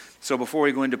So before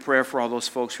we go into prayer for all those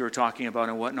folks who are talking about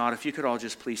and whatnot, if you could all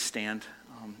just please stand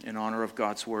in honor of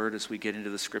God's word as we get into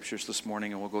the scriptures this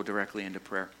morning, and we'll go directly into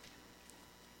prayer.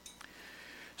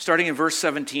 Starting in verse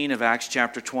 17 of Acts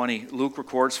chapter 20, Luke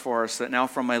records for us that now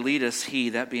from Miletus he,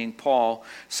 that being Paul,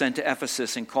 sent to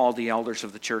Ephesus and called the elders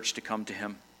of the church to come to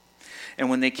him. And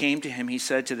when they came to him, he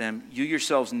said to them, "You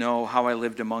yourselves know how I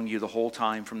lived among you the whole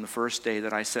time from the first day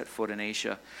that I set foot in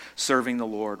Asia, serving the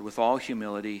Lord with all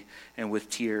humility and with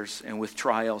tears and with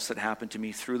trials that happened to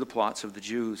me through the plots of the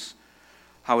Jews.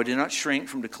 How I did not shrink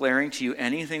from declaring to you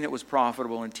anything that was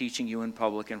profitable and teaching you in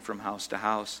public and from house to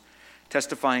house,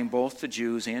 testifying both to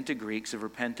Jews and to Greeks of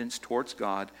repentance towards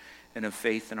God and of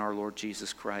faith in our Lord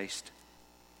Jesus Christ.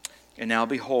 And now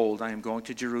behold, I am going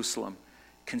to Jerusalem,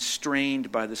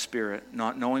 constrained by the Spirit,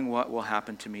 not knowing what will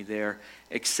happen to me there,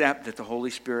 except that the Holy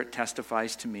Spirit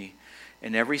testifies to me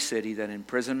in every city that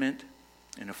imprisonment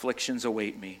and afflictions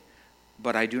await me.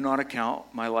 But I do not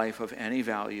account my life of any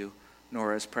value,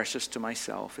 nor as precious to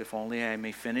myself, if only I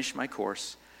may finish my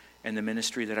course and the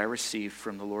ministry that I received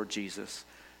from the Lord Jesus,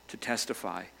 to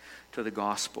testify to the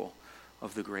gospel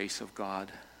of the grace of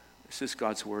God." This is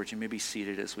God's word. You may be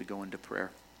seated as we go into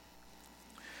prayer.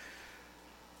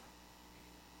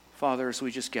 Father, as we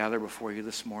just gather before you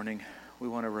this morning, we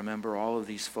want to remember all of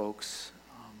these folks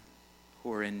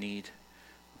who are in need,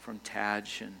 from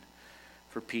Taj and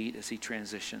for Pete as he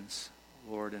transitions,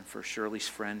 Lord, and for Shirley's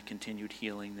friend, continued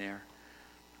healing there,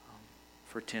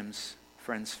 for Tim's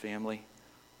friend's family,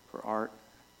 for Art.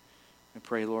 I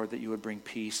pray, Lord, that you would bring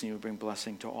peace and you would bring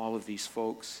blessing to all of these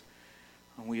folks.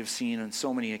 And we have seen on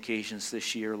so many occasions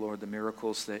this year, Lord, the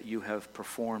miracles that you have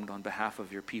performed on behalf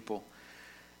of your people.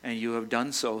 And you have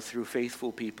done so through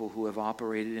faithful people who have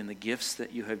operated in the gifts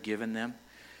that you have given them,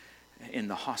 in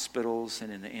the hospitals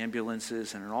and in the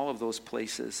ambulances and in all of those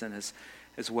places, and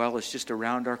as well as just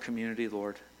around our community,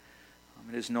 Lord.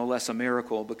 It is no less a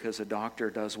miracle because a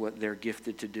doctor does what they're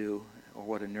gifted to do, or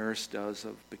what a nurse does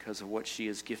because of what she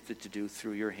is gifted to do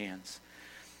through your hands,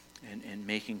 and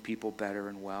making people better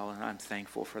and well. And I'm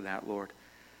thankful for that, Lord.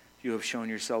 You have shown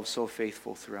yourself so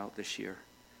faithful throughout this year.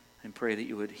 And pray that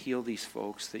you would heal these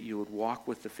folks, that you would walk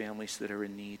with the families that are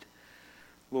in need.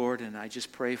 Lord, and I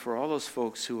just pray for all those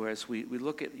folks who, as we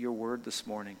look at your word this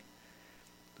morning,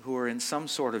 who are in some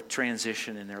sort of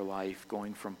transition in their life,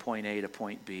 going from point A to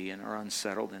point B, and are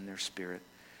unsettled in their spirit.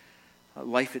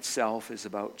 Life itself is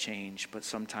about change, but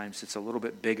sometimes it's a little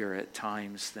bit bigger at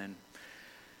times than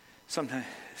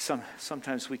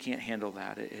sometimes we can't handle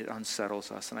that. It unsettles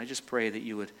us. And I just pray that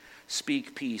you would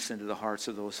speak peace into the hearts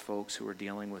of those folks who are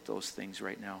dealing with those things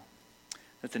right now.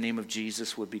 That the name of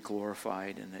Jesus would be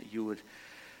glorified, and that you would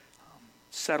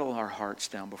settle our hearts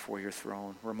down before your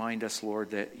throne. Remind us,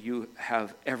 Lord, that you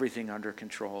have everything under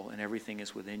control and everything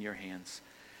is within your hands.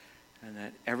 And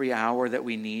that every hour that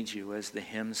we need you, as the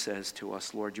hymn says to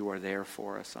us, Lord, you are there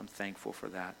for us. I'm thankful for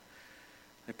that.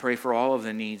 I pray for all of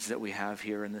the needs that we have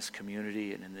here in this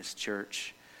community and in this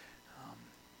church,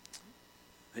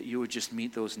 that you would just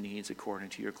meet those needs according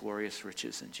to your glorious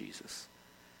riches in Jesus.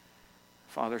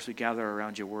 Father, as we gather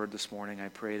around your word this morning, I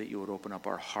pray that you would open up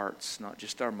our hearts, not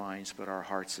just our minds, but our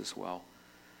hearts as well.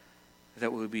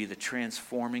 That would be the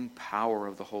transforming power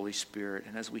of the Holy Spirit.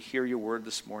 And as we hear your word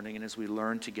this morning and as we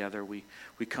learn together, we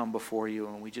come before you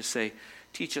and we just say,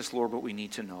 teach us, Lord, what we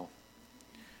need to know.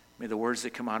 May the words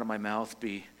that come out of my mouth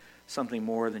be something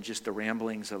more than just the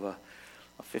ramblings of a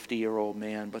 50-year-old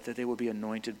man, but that they would be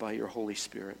anointed by your Holy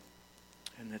Spirit,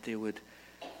 and that they would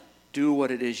do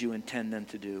what it is you intend them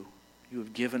to do. You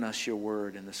have given us your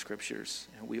word in the scriptures,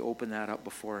 and we open that up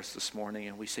before us this morning,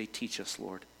 and we say, teach us,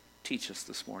 Lord. Teach us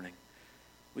this morning.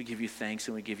 We give you thanks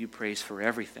and we give you praise for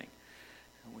everything.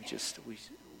 And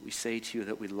we say to you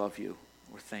that we love you.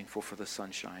 We're thankful for the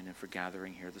sunshine and for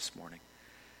gathering here this morning.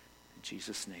 In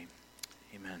Jesus' name,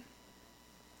 amen.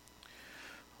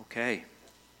 Okay.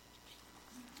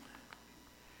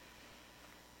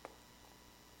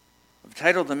 I've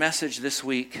titled the message this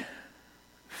week,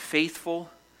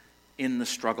 Faithful in the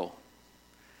Struggle.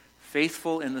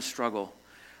 Faithful in the Struggle.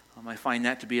 I find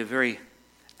that to be a very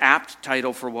apt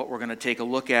title for what we're going to take a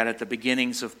look at the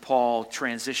beginnings of Paul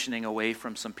transitioning away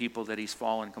from some people that he's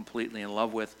fallen completely in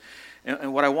love with.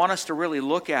 And what I want us to really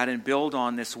look at and build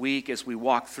on this week as we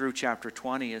walk through chapter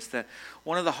 20 is that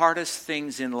one of the hardest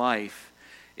things in life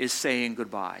is saying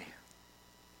goodbye.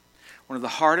 One of the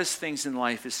hardest things in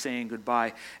life is saying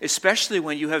goodbye, especially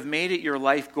when you have made it your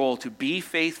life goal to be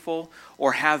faithful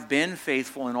or have been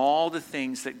faithful in all the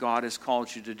things that God has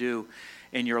called you to do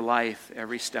in your life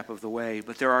every step of the way.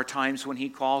 But there are times when he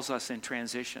calls us in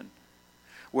transition,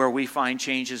 where we find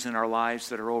changes in our lives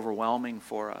that are overwhelming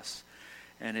for us.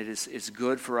 And it's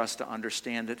good for us to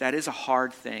understand that that is a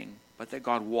hard thing, but that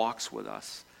God walks with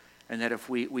us. And that if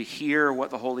we hear what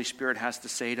the Holy Spirit has to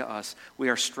say to us, we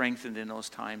are strengthened in those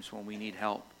times when we need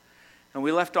help. And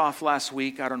we left off last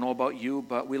week, I don't know about you,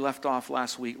 but we left off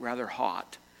last week rather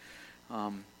hot.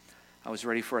 I was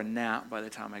ready for a nap by the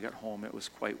time I got home. It was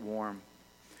quite warm.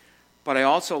 But I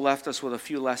also left us with a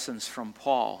few lessons from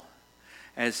Paul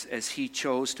as he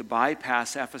chose to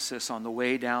bypass Ephesus on the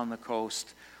way down the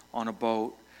coast on a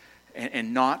boat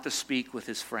and not to speak with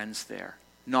his friends there,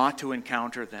 not to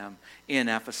encounter them in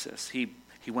Ephesus. He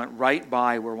went right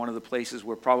by one of the places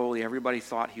where probably everybody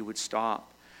thought he would stop.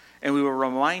 And we were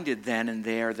reminded then and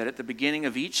there that at the beginning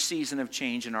of each season of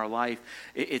change in our life,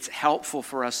 it's helpful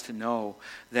for us to know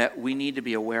that we need to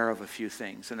be aware of a few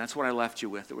things. And that's what I left you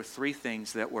with. There were 3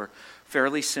 things that were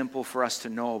fairly simple for us to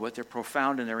know, but they're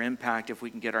profound in their impact if we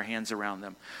can get our hands around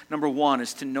them. Number 1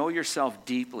 is to know yourself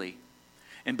deeply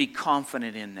and be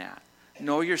confident in that.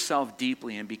 Know yourself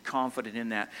deeply and be confident in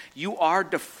that. You are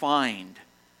defined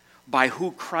by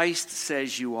who Christ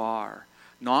says you are.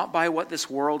 Not by what this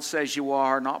world says you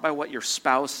are, not by what your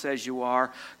spouse says you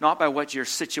are, not by what your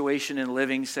situation in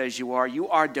living says you are. You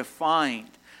are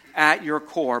defined at your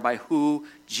core by who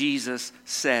Jesus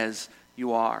says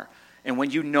you are. And when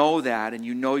you know that and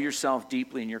you know yourself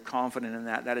deeply and you're confident in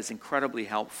that, that is incredibly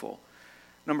helpful.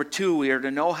 Number 2, we are to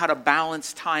know how to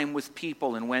balance time with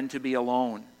people and when to be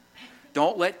alone.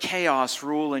 Don't let chaos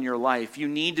rule in your life. You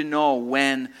need to know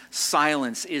when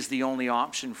silence is the only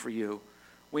option for you.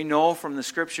 We know from the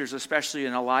scriptures, especially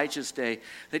in Elijah's day,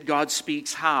 that God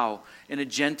speaks how? In a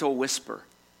gentle whisper.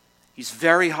 He's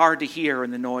very hard to hear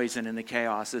in the noise and in the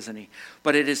chaos, isn't he?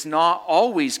 But it is not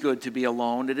always good to be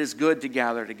alone. It is good to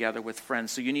gather together with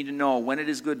friends. So you need to know when it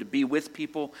is good to be with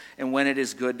people and when it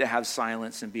is good to have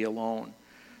silence and be alone.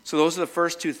 So those are the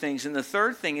first 2 things. And the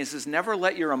third thing is never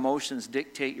let your emotions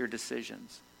dictate your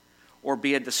decisions or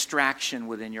be a distraction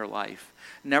within your life.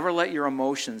 Never let your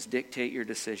emotions dictate your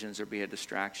decisions or be a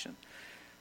distraction.